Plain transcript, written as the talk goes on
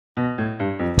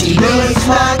Be really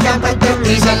smart, but there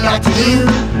is a lot to do.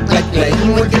 Like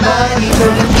playing with your buddy,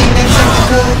 doing things that's so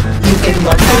cool. You can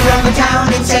walk around the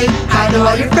town and say hi to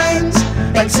all your friends.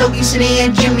 Like Soeny, Soony,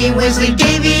 and Jimmy, Weasley,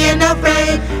 Davy, and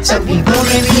Alfred. Some people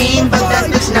may be mean, but that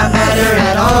does not matter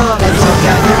at all. Let's all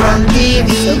gather on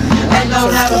TV and all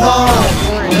have a ball.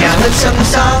 Now let's sing the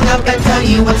song, I'm gonna tell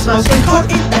you what's most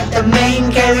important. That the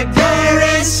main character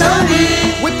is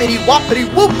Soeny. Whippity whoppity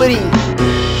whoopity.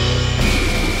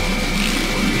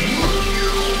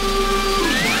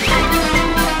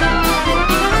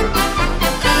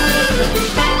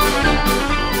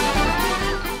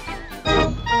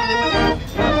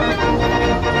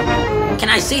 Can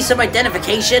I see some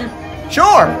identification?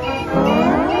 Sure.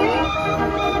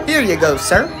 Here you go,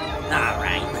 sir.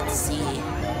 Alright, let's see.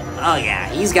 Oh yeah,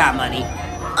 he's got money.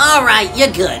 Alright,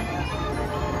 you're good.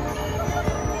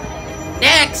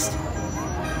 Next!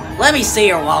 Let me see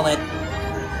your wallet.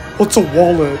 What's a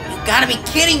wallet? You gotta be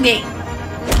kidding me!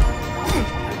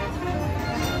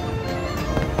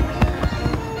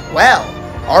 Well,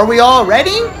 are we all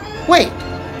ready? Wait,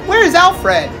 where is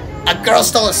Alfred? A girl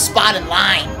stole a spot in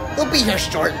line. He'll be here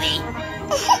shortly.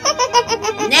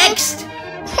 Next!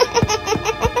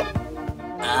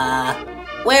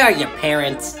 Where are your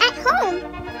parents? At home.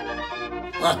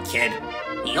 Look, kid,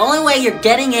 the only way you're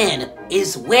getting in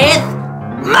is with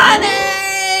money!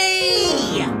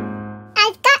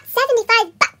 I've got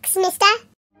 $75, mister.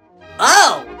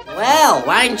 Oh, well,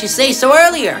 why didn't you say so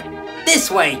earlier? This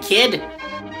way, kid.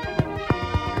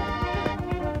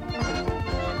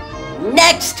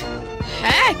 Next!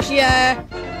 Heck yeah!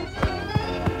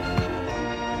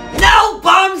 No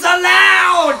bums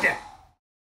allowed!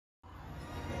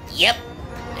 Yep,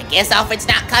 I guess Alfred's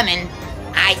not coming.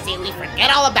 I say we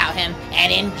forget all about him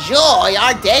and enjoy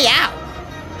our day out.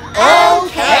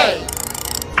 Okay.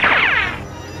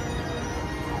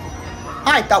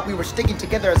 I thought we were sticking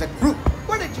together as a group.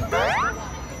 Where did you go?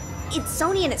 It's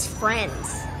Soeny and his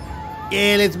friends.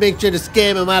 Yeah, let's make sure to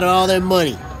scam them out of all their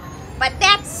money. But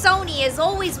that Soeny is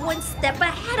always one step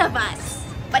ahead of us.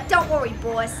 But don't worry,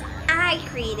 boss. I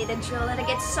created a drill that'll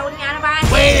get Soeny out of our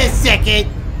Wait head. a second!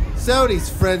 Sony's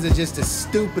friends are just as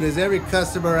stupid as every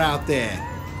customer out there.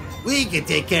 We can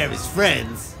take care of his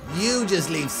friends. You just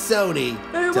leave Soeny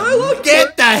to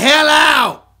get the hell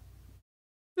out!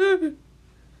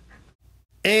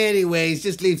 Anyways,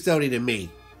 just leave Soeny to me.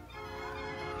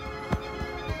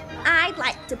 I'd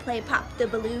like to play Pop the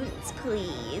Balloons,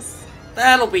 please.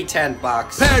 That'll be $10.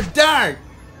 Per dart!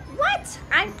 What?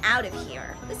 I'm out of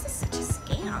here. This is such a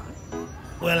scam.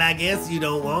 Well, I guess you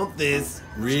don't want this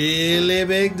really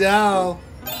big doll.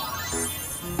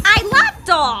 I love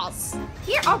dolls!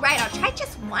 Here, alright, I'll try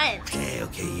just one. Okay,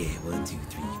 yeah. 1, 2,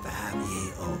 3, 5,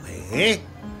 yeah, okay.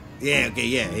 Yeah, okay,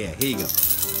 yeah, here you go.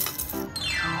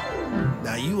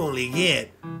 Now you only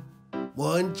get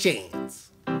one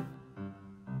chance.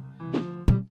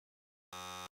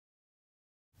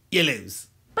 You lose.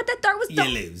 But the third was the... You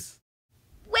lose.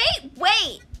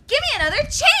 Wait! Give me another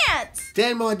chance!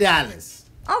 $10 more.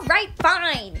 Alright,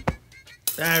 fine.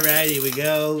 All right, here we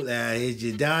go. Here's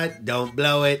your dart. Don't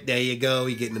blow it. There you go.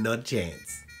 You're getting another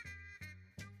chance.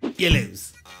 You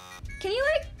lose. Can you,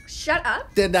 shut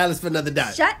up? $10 for another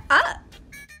dart. Shut up!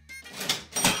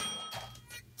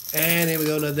 And here we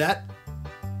go, another dart.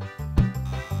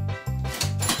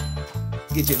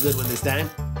 Get you a good one this time.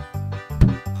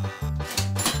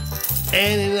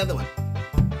 And another one.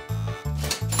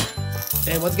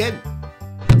 And once again.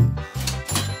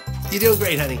 You're doing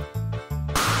great, honey.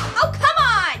 Oh, come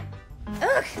on!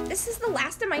 Ugh, this is the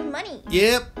last of my money.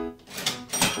 Yep.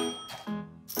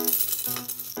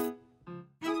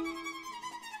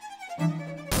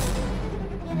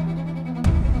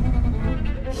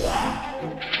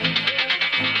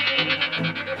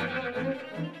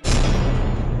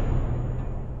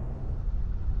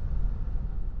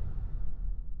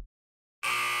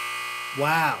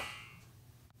 Wow.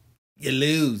 You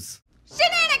lose.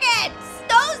 Shenanigans!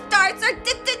 Those darts are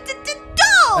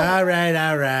dull! All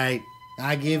right.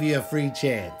 I'll give you a free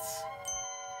chance.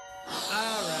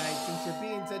 All right, since you're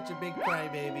being such a big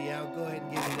crybaby, I'll go ahead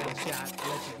and give you another shot.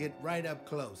 Let you get right up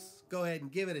close. Go ahead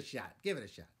and give it a shot. Give it a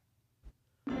shot.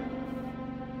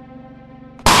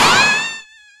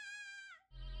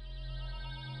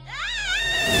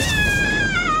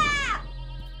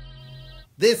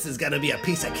 This is gonna be a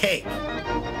piece of cake.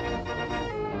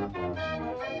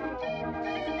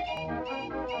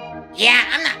 Yeah,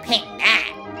 I'm not paying that.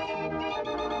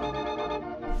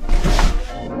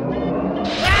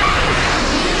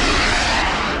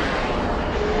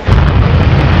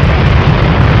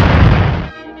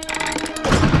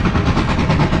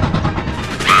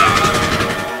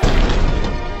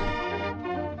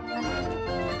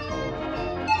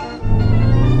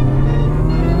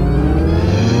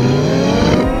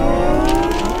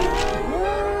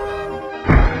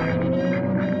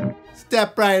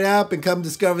 step right up and come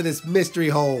discover this mystery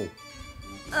hole.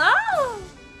 Oh,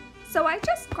 so I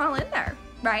just crawl in there,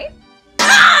 right?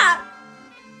 Ah!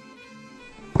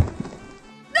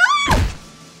 Ah!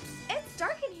 It's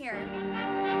dark in here.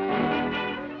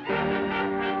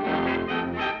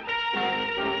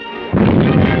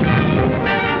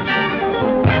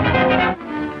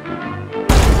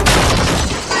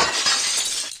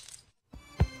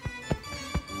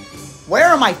 Where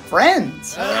are my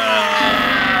friends?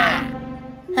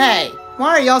 Hey, why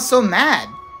are y'all so mad?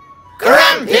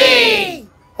 Grumpy!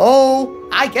 Oh,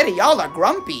 I get it, y'all are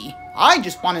grumpy. I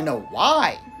just want to know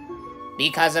why.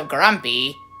 Because of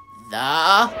Grumpy,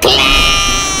 the clown!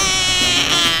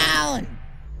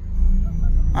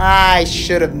 I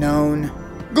should have known.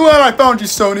 Glad I found you,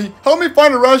 Soeny. Help me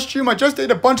find a restroom. I just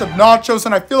ate a bunch of nachos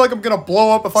and I feel like I'm gonna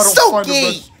blow up if I don't find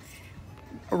a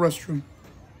restroom.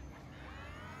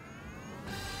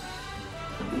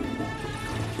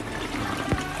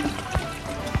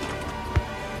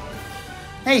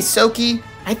 Hey, Soky,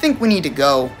 I think we need to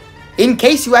go. In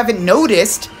case you haven't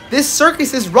noticed, this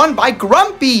circus is run by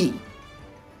Grumpy.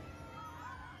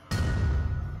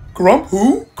 Grump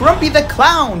who? Grumpy the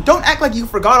clown. Don't act like you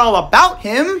forgot all about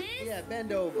him. Yeah,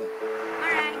 bend over.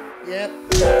 Alright. Yep.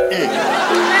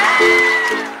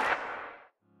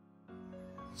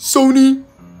 Soeny,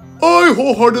 I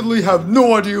wholeheartedly have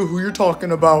no idea who you're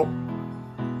talking about.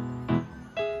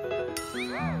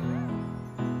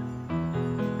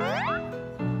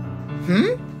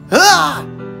 Ah!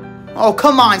 Oh,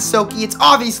 come on, Soky. It's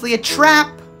obviously a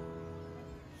trap.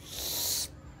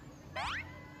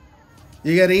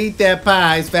 You gotta eat that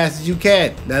pie as fast as you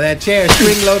can. Now that chair is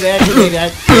spring loaded, activate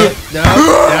that. No,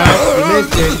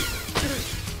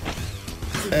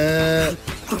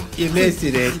 you missed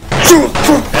it.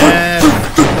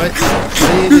 What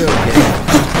are you doing?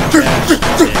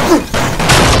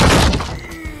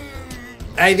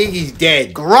 I think he's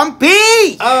dead.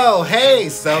 Grumpy! Oh, hey,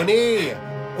 Soeny.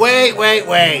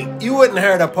 Wait. You wouldn't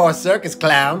hurt a poor circus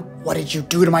clown. What did you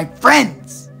do to my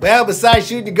friends? Well, besides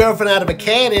shooting your girlfriend out of a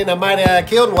cannon, I might have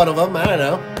killed one of them. I don't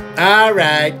know. All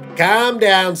right, calm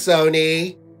down,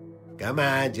 Soeny. Come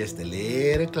on, just a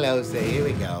little closer. Here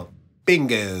we go.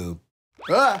 Bingo.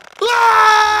 Goodbye.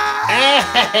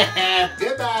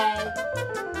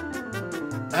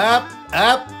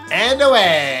 Up, and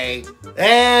away.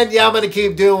 And yeah, I'm gonna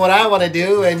keep doing what I want to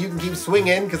do, and you can keep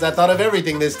swinging, because I thought of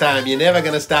everything this time. You're never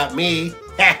gonna stop me.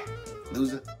 Ha!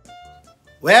 Loser.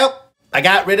 Well, I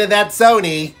got rid of that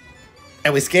Soeny,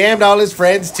 and we scammed all his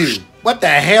friends too. What the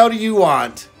hell do you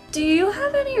want? Do you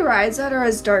have any rides that are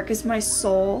as dark as my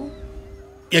soul?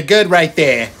 You're good right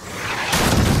there.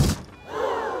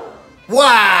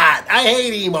 What? I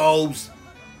hate emos.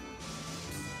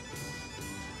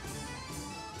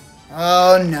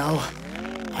 Oh, no.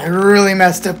 I really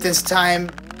messed up this time.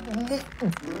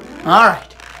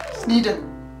 Alright. Just need to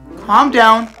calm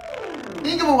down.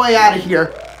 Think of a way out of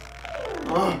here.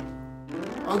 Oh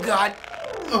God.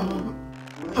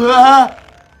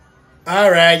 All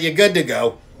right, you're good to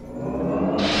go.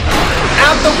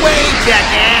 Out the way,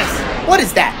 jackass! What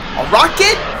is that? A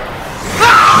rocket?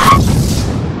 Ah!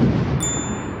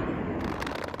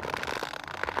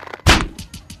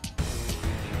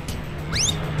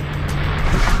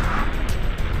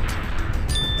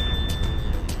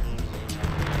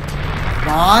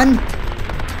 Come on.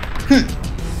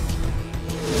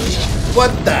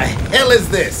 What the hell is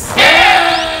this?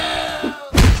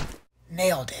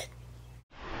 Nailed it.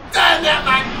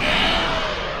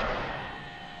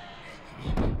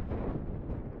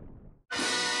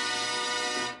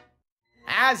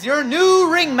 As your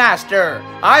new ringmaster,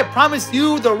 I promise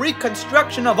you the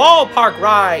reconstruction of all park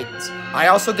rides. I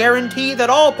also guarantee that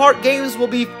all park games will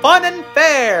be fun and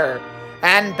fair.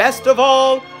 And best of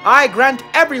all, I grant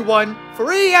everyone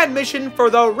free admission for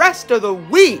the rest of the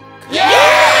week. Yeah!